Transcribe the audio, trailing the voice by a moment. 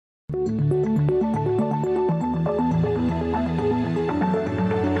Welcome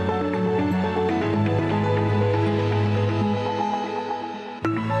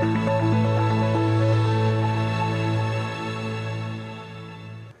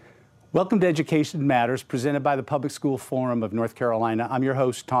to Education Matters, presented by the Public School Forum of North Carolina. I'm your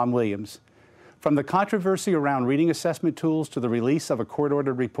host, Tom Williams. From the controversy around reading assessment tools to the release of a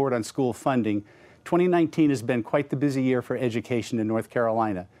court-ordered report on school funding, 2019 has been quite the busy year for education in North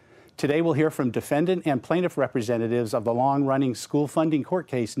Carolina. Today we'll hear from defendant and plaintiff representatives of the long-running school funding court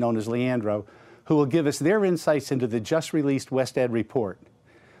case known as Leandro, who will give us their insights into the just-released West Ed report.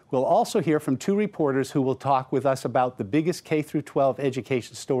 We'll also hear from two reporters who will talk with us about the biggest K-12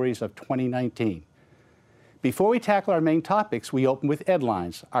 education stories of 2019. Before we tackle our main topics, we open with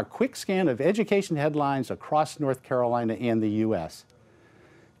Headlines, our quick scan of education headlines across North Carolina and the U.S.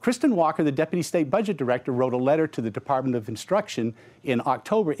 Kristen Walker, the Deputy State Budget Director, wrote a letter to the Department of Instruction in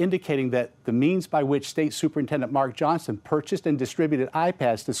October indicating that the means by which State Superintendent Mark Johnson purchased and distributed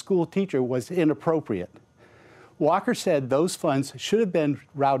iPads to school teachers was inappropriate. Walker said those funds should have been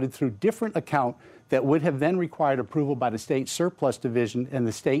routed through different account that would have then required approval by the State Surplus Division and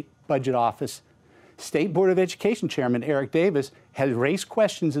the State Budget Office. State Board of Education Chairman Eric Davis has raised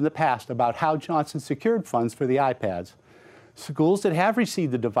questions in the past about how Johnson secured funds for the iPads. Schools that have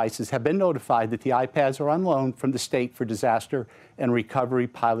received the devices have been notified that the iPads are on loan from the state for disaster and recovery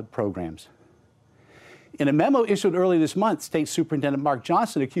pilot programs. In a memo issued early this month, State Superintendent Mark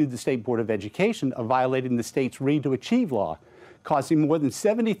Johnson accused the State Board of Education of violating the state's Read to Achieve law, causing more than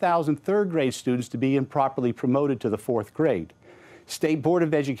 70,000 third-grade students to be improperly promoted to the fourth grade. State Board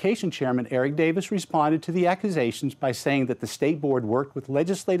of Education Chairman Eric Davis responded to the accusations by saying that the State Board worked with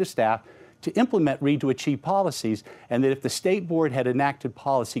legislative staff to implement Read to Achieve policies, and that if the State Board had enacted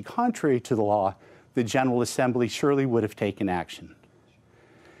policy contrary to the law, the General Assembly surely would have taken action.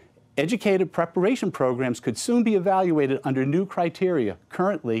 Educated preparation programs could soon be evaluated under new criteria.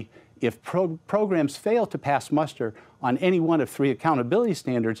 Currently, if programs fail to pass muster on any one of three accountability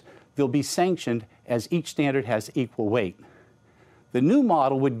standards, they'll be sanctioned as each standard has equal weight. The new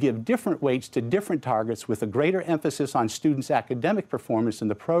model would give different weights to different targets with a greater emphasis on students' academic performance in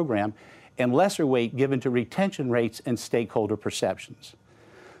the program and lesser weight given to retention rates and stakeholder perceptions.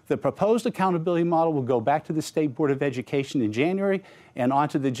 The proposed accountability model will go back to the State Board of Education in January and on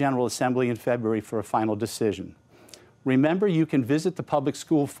to the General Assembly in February for a final decision. Remember, you can visit the Public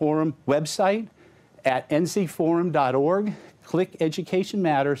School Forum website at ncforum.org, click Education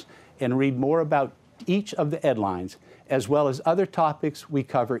Matters, and read more about each of the headlines, as well as other topics we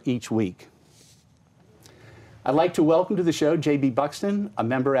cover each week. I'd like to welcome to the show J.B. Buxton, a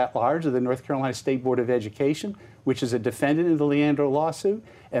member at large of the North Carolina State Board of Education, which is a defendant in the Leandro lawsuit,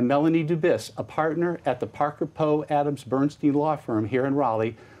 and Melanie Dubis, a partner at the Poe Adams Bernstein law firm here in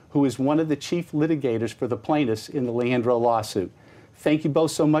Raleigh, who is one of the chief litigators for the plaintiffs in the Leandro lawsuit. Thank you both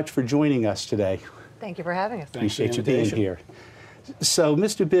so much for joining us today. Thank you for having us. Appreciate you being here. So,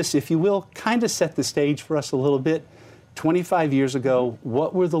 Ms. Dubis, if you will, kind of set the stage for us a little bit. 25 years ago,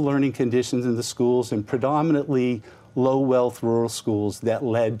 what were the learning conditions in the schools, and predominantly low-wealth rural schools, that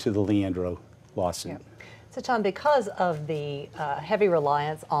led to the Leandro lawsuit? Yeah. So, Tom, because of the heavy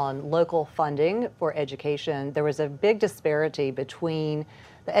reliance on local funding for education, there was a big disparity between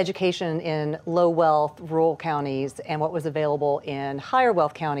the education in low-wealth rural counties and what was available in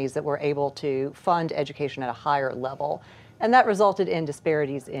higher-wealth counties that were able to fund education at a higher level. And that resulted in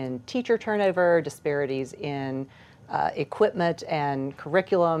disparities in teacher turnover, disparities in equipment and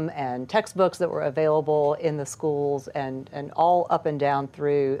curriculum and textbooks that were available in the schools, and all up and down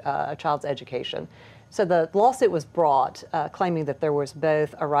through a child's education. So the lawsuit was brought claiming that there was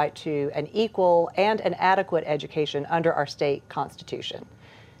both a right to an equal and an adequate education under our state constitution.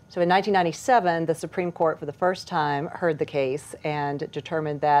 So in 1997, the Supreme Court for the first time heard the case and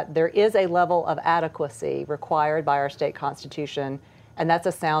determined that there is a level of adequacy required by our state constitution, and that's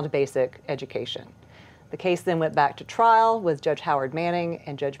a sound basic education. The case then went back to trial with Judge Howard Manning,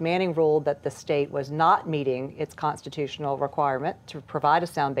 and Judge Manning ruled that the state was not meeting its constitutional requirement to provide a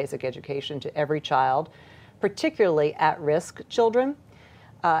sound basic education to every child, particularly at-risk children.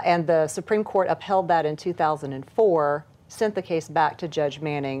 And the Supreme Court upheld that in 2004, sent the case back to Judge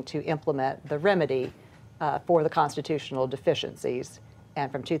Manning to implement the remedy for the constitutional deficiencies.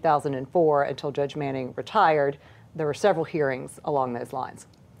 And from 2004 until Judge Manning retired, there were several hearings along those lines.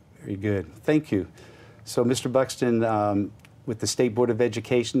 Very good. Thank you. So, Mr. Buxton, with the State Board of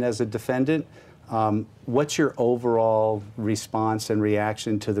Education as a defendant, what's your overall response and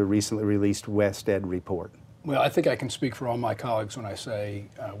reaction to the recently released West Ed report? Well, I think I can speak for all my colleagues when I say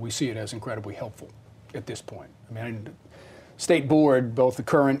we see it as incredibly helpful at this point. I mean, State Board, both the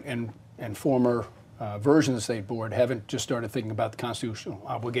current and former versions of the State Board, haven't just started thinking about the constitutional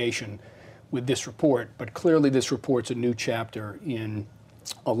obligation with this report, but clearly this report's a new chapter in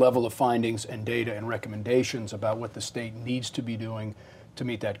a level of findings and data and recommendations about what the state needs to be doing to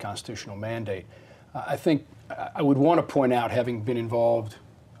meet that constitutional mandate. I think I would want to point out, having been involved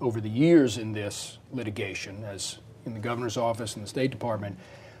over the years in this litigation, as in the governor's office and the State Department,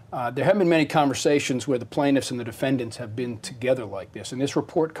 there haven't been many conversations where the plaintiffs and the defendants have been together like this. And this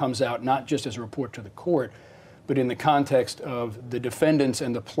report comes out not just as a report to the court, but in the context of the defendants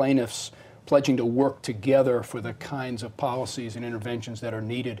and the plaintiffs pledging to work together for the kinds of policies and interventions that are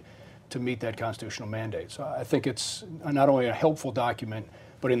needed to meet that constitutional mandate. So I think it's not only a helpful document,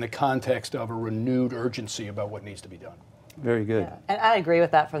 but in the context of a renewed urgency about what needs to be done. Very good. Yeah. And I agree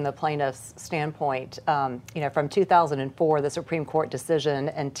with that from the plaintiff's standpoint. From 2004, the Supreme Court decision,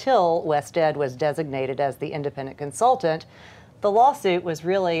 until WestEd was designated as the independent consultant, the lawsuit was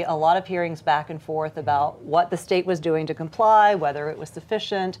really a lot of hearings back and forth about what the state was doing to comply, whether it was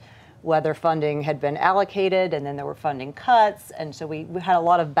sufficient, whether funding had been allocated, and then there were funding cuts. And so we had a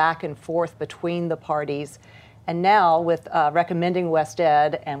lot of back and forth between the parties. And now with recommending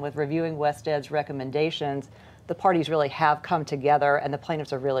WestEd and with reviewing WestEd's recommendations, the parties really have come together, and the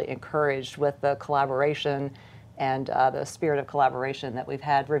plaintiffs are really encouraged with the collaboration and the spirit of collaboration that we've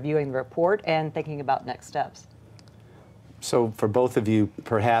had reviewing the report and thinking about next steps. So for both of you,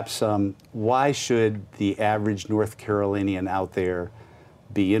 perhaps why should the average North Carolinian out there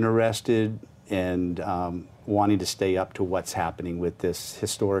be interested and wanting to stay up to what's happening with this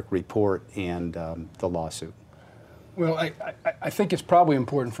historic report and the lawsuit? Well, I think it's probably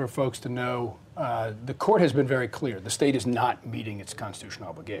important for folks to know the court has been very clear. The state is not meeting its constitutional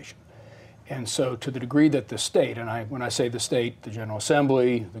obligation. And so to the degree that the state, and when I say the state, the General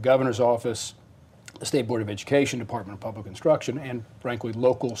Assembly, the governor's office, the State Board of Education, Department of Public Instruction, and frankly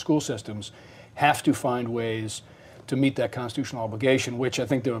local school systems have to find ways to meet that constitutional obligation, which I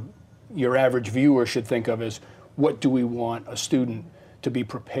think your average viewer should think of as, what do we want a student to be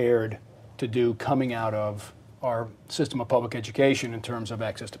prepared to do coming out of our system of public education in terms of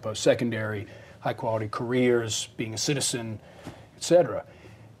access to post-secondary, high-quality careers, being a citizen, et cetera.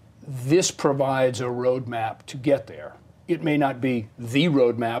 This provides a roadmap to get there. It may not be the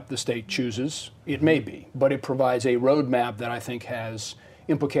roadmap the state chooses. It may be, but it provides a roadmap that I think has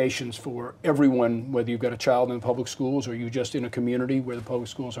implications for everyone, whether you've got a child in the public schools or you're just in a community where the public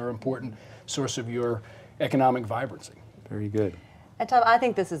schools are an important source of your economic vibrancy. Very good. And Tom, I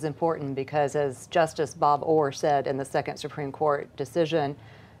think this is important because, as Justice Bob Orr said in the second Supreme Court decision,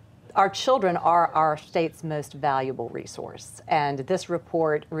 our children are our state's most valuable resource. And this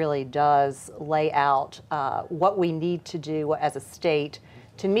report really does lay out what we need to do as a state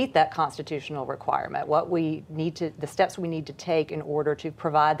to meet that constitutional requirement, the steps we need to take in order to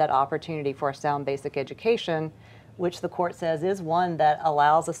provide that opportunity for a sound basic education, which the court says is one that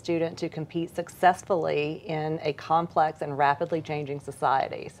allows a student to compete successfully in a complex and rapidly changing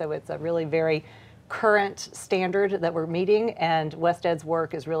society. So it's a really very current standard that we're meeting, and WestEd's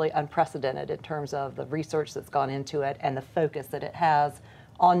work is really unprecedented in terms of the research that's gone into it and the focus that it has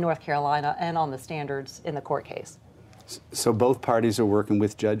on North Carolina and on the standards in the court case. So both parties are working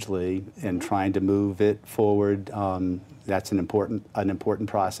with Judge Lee and trying to move it forward. That's an important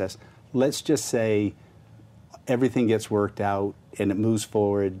process. Let's just say everything gets worked out and it moves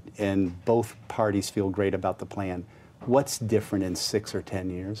forward and both parties feel great about the plan. What's different in 6 or 10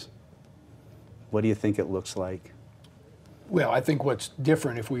 years? What do you think it looks like? Well, I think what's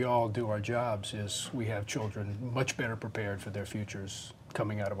different if we all do our jobs is we have children much better prepared for their futures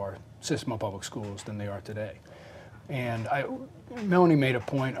coming out of our system of public schools than they are today. And Melanie made a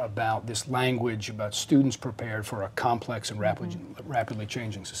point about this language about students prepared for a complex and rapidly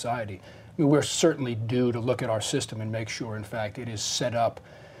changing society. I mean, we're certainly due to look at our system and make sure, in fact, it is set up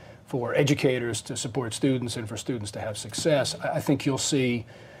for educators to support students and for students to have success. I think you'll see,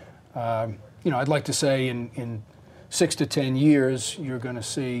 I'd like to say in 6 to 10 years, you're going to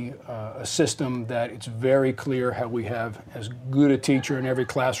see a system that it's very clear how we have as good a teacher in every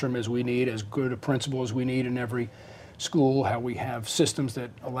classroom as we need, as good a principal as we need in every school, how we have systems that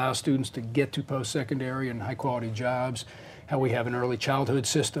allow students to get to post-secondary and high-quality jobs, how we have an early childhood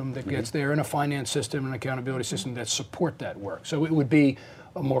system that gets there, and a finance system and accountability system that support that work. So it would be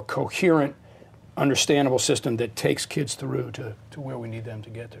a more coherent, understandable system that takes kids through to where we need them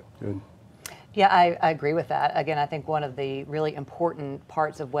to get to. Good. Yeah, I agree with that. Again, I think one of the really important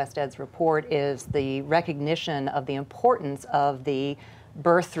parts of WestEd's report is the recognition of the importance of the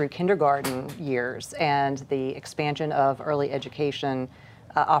birth through kindergarten years and the expansion of early education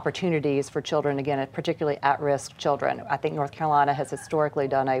opportunities for children, again, particularly at-risk children. I think North Carolina has historically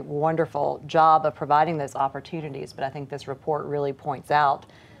done a wonderful job of providing those opportunities, but I think this report really points out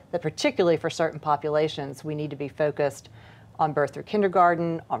that particularly for certain populations, we need to be focused on birth through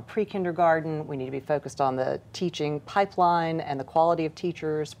kindergarten, on pre-kindergarten. We need to be focused on the teaching pipeline and the quality of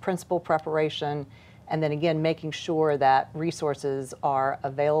teachers, principal preparation, and then again, making sure that resources are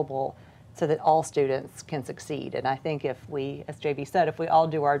available so that all students can succeed. And I think if we, as JV said, if we all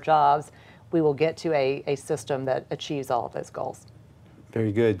do our jobs, we will get to a system that achieves all of those goals.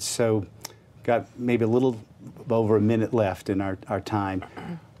 Very good. So got maybe a little over a minute left in our time.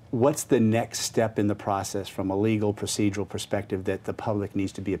 What's the next step in the process from a legal procedural perspective that the public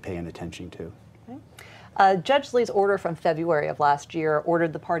needs to be paying attention to? Judge Lee's order from February of last year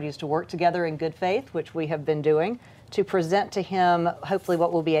ordered the parties to work together in good faith, which we have been doing, to present to him hopefully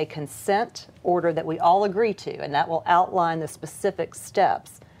what will be a consent order that we all agree to, and that will outline the specific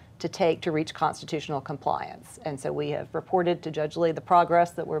steps to take to reach constitutional compliance. And so we have reported to Judge Lee the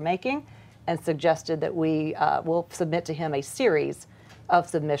progress that we're making and suggested that we will submit to him a series of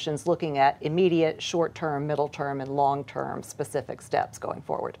submissions looking at immediate, short-term, middle-term, and long-term specific steps going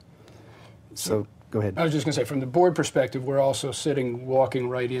forward. So go ahead. I was just going to say, from the board perspective, we're also walking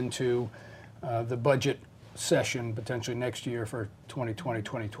right into the budget session potentially next year for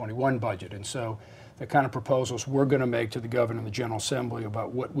 2020-2021 budget. And so the kind of proposals we're going to make to the governor and the General Assembly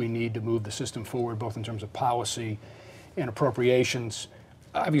about what we need to move the system forward, both in terms of policy and appropriations.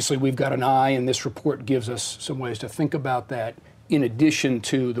 Obviously, we've got an eye, and this report gives us some ways to think about that, in addition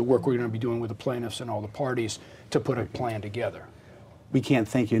to the work we're going to be doing with the plaintiffs and all the parties to put a plan together. We can't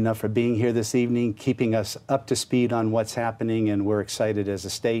thank you enough for being here this evening, keeping us up to speed on what's happening, and we're excited as a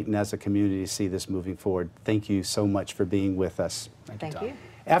state and as a community to see this moving forward. Thank you so much for being with us. Thank you.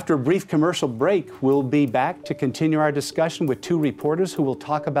 After a brief commercial break, we'll be back to continue our discussion with two reporters who will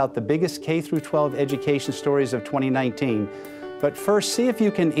talk about the biggest K-12 education stories of 2019. But first, see if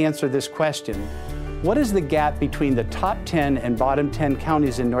you can answer this question. What is the gap between the top 10 and bottom 10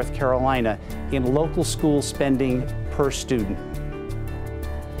 counties in North Carolina in local school spending per student?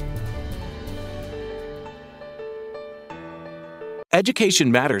 Education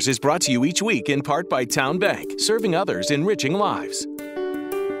Matters is brought to you each week in part by Town Bank, serving others, enriching lives.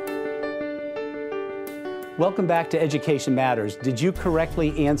 Welcome back to Education Matters. Did you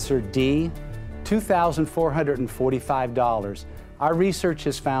correctly answer D? $2,445. Our research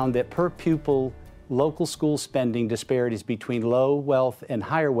has found that per pupil local school spending disparities between low wealth and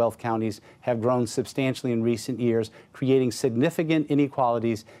higher wealth counties have grown substantially in recent years, creating significant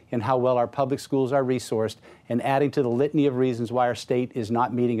inequalities in how well our public schools are resourced and adding to the litany of reasons why our state is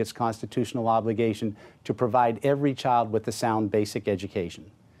not meeting its constitutional obligation to provide every child with a sound basic education.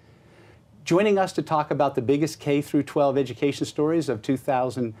 Joining us to talk about the biggest K-12 education stories of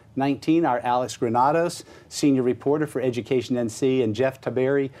 2019 are Alex Granados, Senior Reporter for EducationNC, and Jeff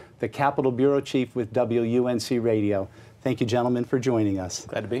Tiberii, the Capitol Bureau Chief with WUNC Radio. Thank you, gentlemen, for joining us.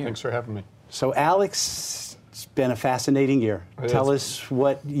 Glad to be here. Thanks for having me. So, Alex, it's been a fascinating year. Tell us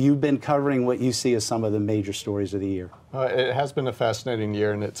what you've been covering, what you see as some of the major stories of the year. It has been a fascinating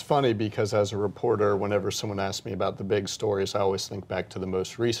year, and it's funny because as a reporter, whenever someone asks me about the big stories, I always think back to the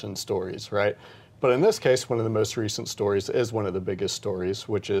most recent stories, right? But in this case, one of the most recent stories is one of the biggest stories,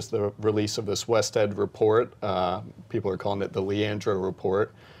 which is the release of this West Ed report. People are calling it the Leandro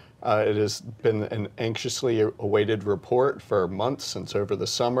report. It has been an anxiously awaited report for months, since over the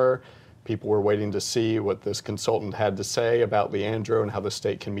summer. People were waiting to see what this consultant had to say about Leandro and how the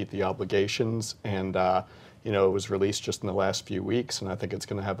state can meet the obligations. And you know, it was released just in the last few weeks, and I think it's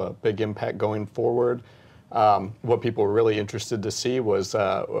going to have a big impact going forward. What people were really interested to see was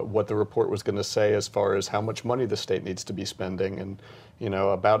what the report was going to say as far as how much money the state needs to be spending. And, you know,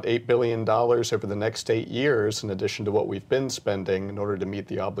 about $8 billion over the next 8 years, in addition to what we've been spending in order to meet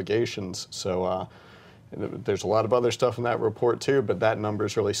the obligations. So there's a lot of other stuff in that report too, but that number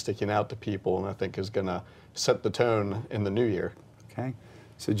is really sticking out to people, and I think is going to set the tone in the new year. Okay.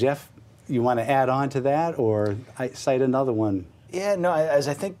 So, Jeff, you want to add on to that, or I cite another one? Yeah, no,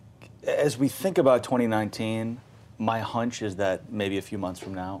 as we think about 2019, my hunch is that maybe a few months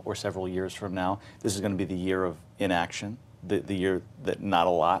from now or several years from now, this is going to be the year of inaction, the year that not a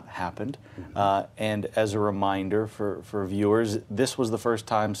lot happened. Mm-hmm. And as a reminder for viewers, this was the first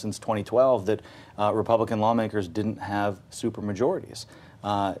time since 2012 that Republican lawmakers didn't have supermajorities.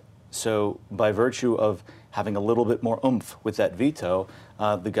 So by virtue of having a little bit more oomph with that veto,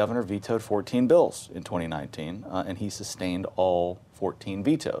 the governor vetoed 14 bills in 2019, and he sustained all 14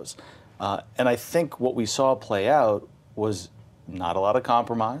 vetoes. And I think what we saw play out was not a lot of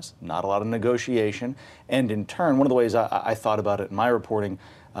compromise, not a lot of negotiation, and in turn, one of the ways I thought about it in my reporting,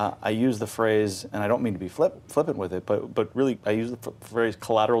 I use the phrase, and I don't mean to be flippant with it, but really I use the phrase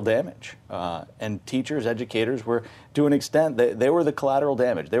collateral damage. And teachers, educators were, to an extent, they were the collateral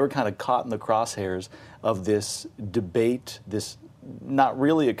damage. They were kind of caught in the crosshairs of this debate, this not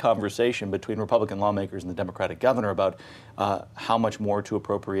really a conversation between Republican lawmakers and the Democratic governor about how much more to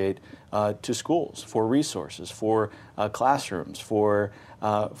appropriate to schools for resources, for classrooms, for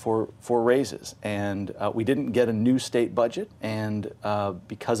raises. And we didn't get a new state budget, and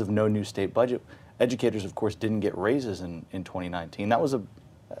because of no new state budget, educators, of course, didn't get raises in 2019. That was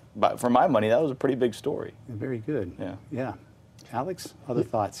for my money, that was a pretty big story. Very good. Yeah. Yeah. Alex, other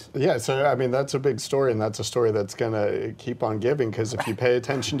thoughts? Yeah, so I mean, that's a big story, and that's a story that's going to keep on giving, because if you pay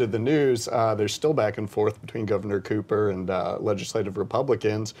attention to the news, there's still back and forth between Governor Cooper and legislative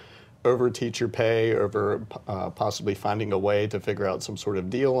Republicans over teacher pay, over possibly finding a way to figure out some sort of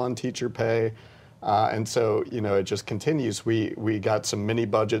deal on teacher pay. And so, you know, it just continues. We got some mini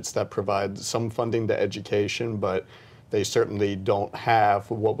budgets that provide some funding to education, but they certainly don't have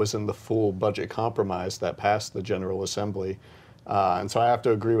what was in the full budget compromise that passed the General Assembly. And so I have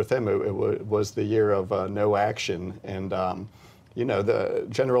to agree with him. It was the year of no action. And, you know, the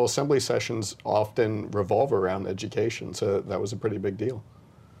General Assembly sessions often revolve around education. So that was a pretty big deal.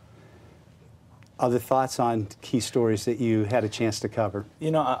 Other thoughts on key stories that you had a chance to cover?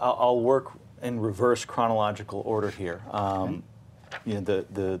 You know, I'll work in reverse chronological order here. Okay. You know,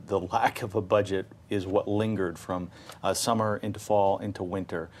 the lack of a budget is what lingered from summer into fall into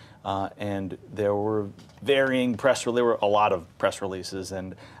winter, and there were there were a lot of press releases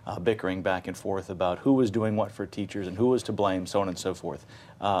and bickering back and forth about who was doing what for teachers and who was to blame, so on and so forth.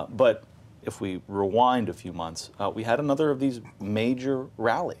 But if we rewind a few months, we had another of these major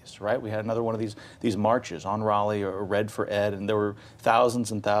rallies, right? We had another one of these marches on Raleigh or Red for Ed, and there were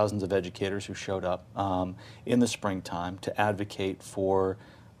thousands and thousands of educators who showed up in the springtime to advocate for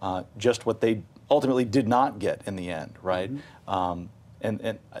just what they ultimately did not get in the end, right? Mm-hmm.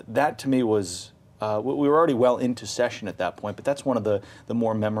 And that to me was, we were already well into session at that point, but that's one of the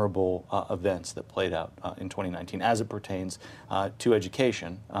more memorable events that played out in 2019 as it pertains to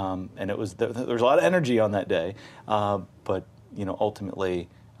education. And it was there was a lot of energy on that day, but you know, ultimately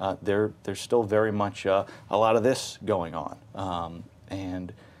there's still very much a lot of this going on.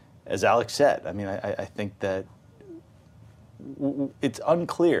 And as Alex said, I mean, I think that it's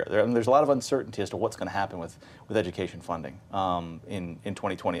unclear. There's a lot of uncertainty as to what's going to happen with education funding in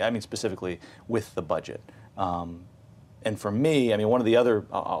 2020. I mean, specifically with the budget. And for me, I mean, one of the other,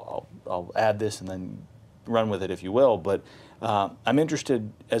 I'll add this and then run with it if you will, but I'm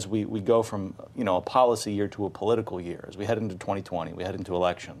interested as we go from, you know, a policy year to a political year, as we head into 2020, we head into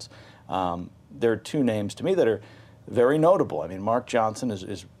elections. There are two names to me that are very notable. I mean, Mark Johnson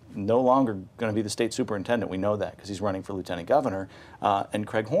is no longer going to be the state superintendent. We know that because he's running for lieutenant governor. And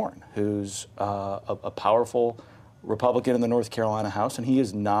Craig Horn, who's a powerful Republican in the North Carolina House, and he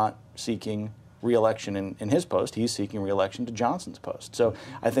is not seeking re-election in his post. He's seeking re-election to Johnson's post. So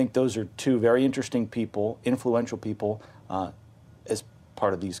I think those are two very interesting people, influential people, as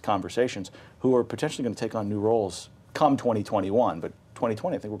part of these conversations, who are potentially going to take on new roles come 2021. But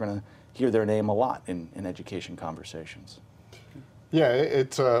 2020, I think we're going to hear their name a lot in education conversations. Yeah,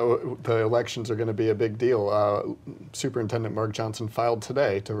 it's the elections are going to be a big deal. Superintendent Mark Johnson filed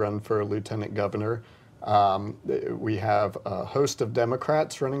today to run for lieutenant governor. We have a host of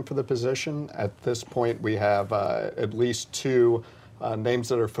Democrats running for the position. At this point, we have at least two names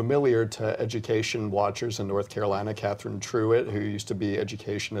that are familiar to education watchers in North Carolina: Catherine Truitt, who used to be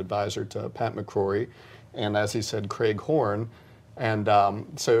education advisor to Pat McCrory, and as he said, Craig Horn. And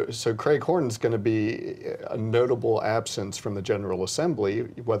so Craig Horn is going to be a notable absence from the General Assembly,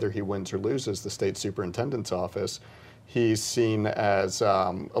 whether he wins or loses the state superintendent's office. He's seen as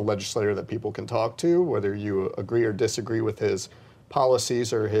a legislator that people can talk to, whether you agree or disagree with his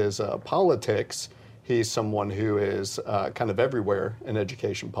policies or his politics. He's someone who is kind of everywhere in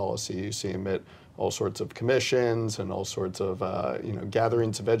education policy. You see him at all sorts of commissions and all sorts of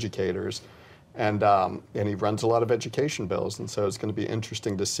gatherings of educators. And he runs a lot of education bills, and so it's going to be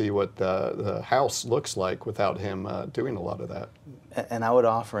interesting to see what the House looks like without him doing a lot of that. And I would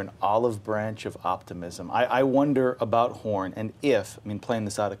offer an olive branch of optimism. I wonder about Horn, and playing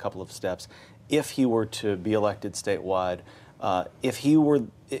this out a couple of steps, if he were to be elected statewide, if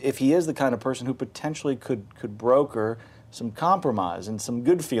he is the kind of person who potentially could broker some compromise and some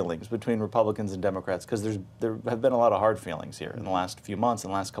good feelings between Republicans and Democrats, because there have been a lot of hard feelings here in the last few months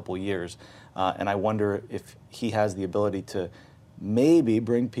and the last couple of years, and I wonder if he has the ability to maybe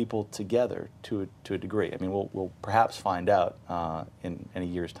bring people together to a degree. I mean, we'll perhaps find out in a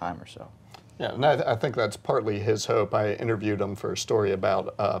year's time or so. Yeah, and I think that's partly his hope. I interviewed him for a story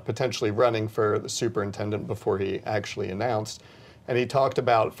about potentially running for the superintendent before he actually announced. And he talked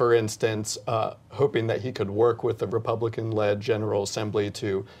about, for instance, hoping that he could work with the Republican-led General Assembly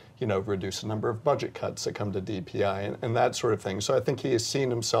to, reduce the number of budget cuts that come to DPI and that sort of thing. So I think he has seen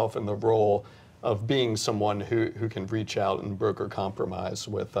himself in the role of being someone who can reach out and broker compromise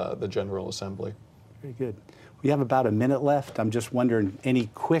with the General Assembly. Very good. We have about a minute left. I'm just wondering, any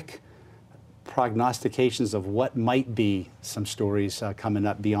quick prognostications of what might be some stories coming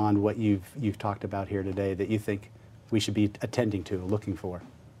up beyond what you've talked about here today that you think we should be attending to, looking for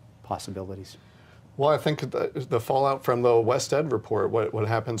possibilities? Well, I think the fallout from the West Ed report, what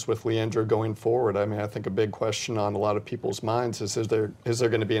happens with Leandro going forward. I mean, I think a big question on a lot of people's minds is there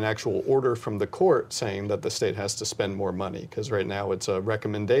going to be an actual order from the court saying that the state has to spend more money? Because right now it's a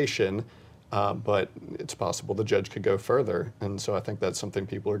recommendation, but it's possible the judge could go further. And so I think that's something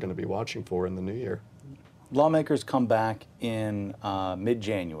people are going to be watching for in the new year. Lawmakers come back in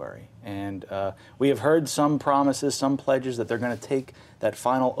mid-January, and we have heard some promises, some pledges that they're going to take that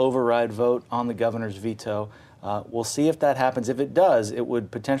final override vote on the governor's veto. We'll see if that happens. If it does, it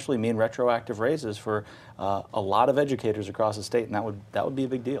would potentially mean retroactive raises for a lot of educators across the state, and that would be a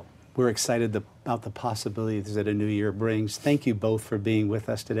big deal. We're excited about the possibilities that a new year brings. Thank you both for being with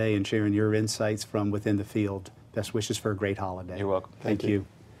us today and sharing your insights from within the field. Best wishes for a great holiday. You're welcome. Thank you.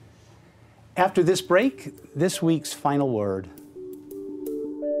 After this break, this week's final word.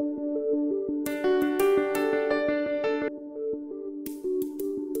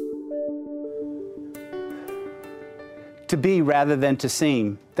 To be rather than to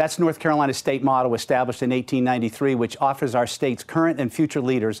seem. That's North Carolina's state motto established in 1893, which offers our state's current and future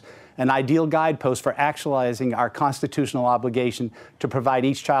leaders an ideal guidepost for actualizing our constitutional obligation to provide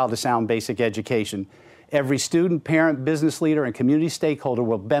each child a sound basic education. Every student, parent, business leader, and community stakeholder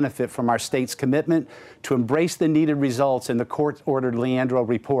will benefit from our state's commitment to embrace the needed results in the court-ordered Leandro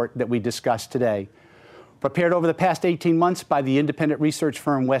report that we discussed today. Prepared over the past 18 months by the independent research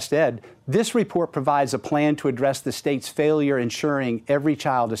firm West Ed, this report provides a plan to address the state's failure ensuring every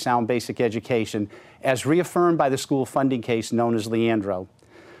child a sound basic education, as reaffirmed by the school funding case known as Leandro.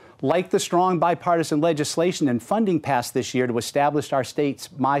 Like the strong bipartisan legislation and funding passed this year to establish our state's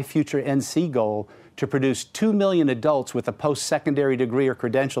My Future NC goal to produce 2 million adults with a post-secondary degree or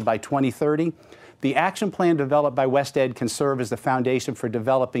credential by 2030, the action plan developed by West Ed can serve as the foundation for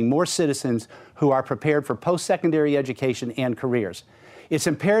developing more citizens who are prepared for post-secondary education and careers. It's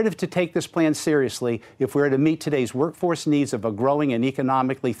imperative to take this plan seriously if we are to meet today's workforce needs of a growing and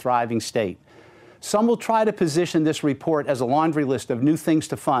economically thriving state. Some will try to position this report as a laundry list of new things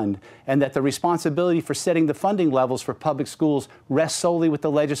to fund, and that the responsibility for setting the funding levels for public schools rests solely with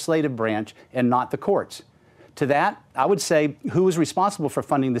the legislative branch and not the courts. To that, I would say who is responsible for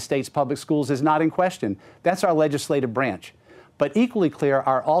funding the state's public schools is not in question. That's our legislative branch. But equally clear,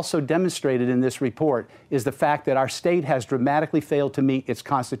 are also demonstrated in this report, is the fact that our state has dramatically failed to meet its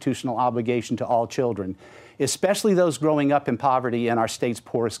constitutional obligation to all children, especially those growing up in poverty in our state's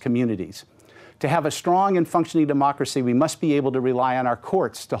poorest communities. To have a strong and functioning democracy, we must be able to rely on our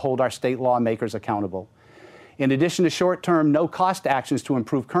courts to hold our state lawmakers accountable. In addition to short-term, no-cost actions to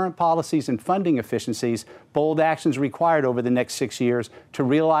improve current policies and funding efficiencies, bold actions required over the next 6 years to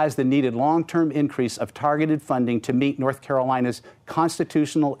realize the needed long-term increase of targeted funding to meet North Carolina's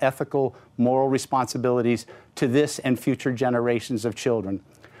constitutional, ethical, moral responsibilities to this and future generations of children.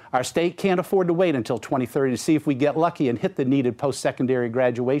 Our state can't afford to wait until 2030 to see if we get lucky and hit the needed post-secondary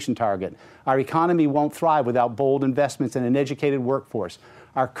graduation target. Our economy won't thrive without bold investments in an educated workforce.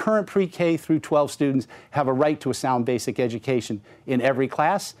 Our current pre-K through 12 students have a right to a sound basic education in every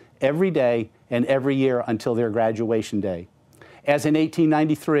class, every day, and every year until their graduation day. As in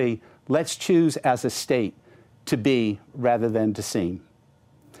 1893, let's choose as a state to be rather than to seem.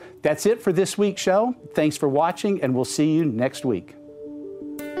 That's it for this week's show. Thanks for watching, and we'll see you next week.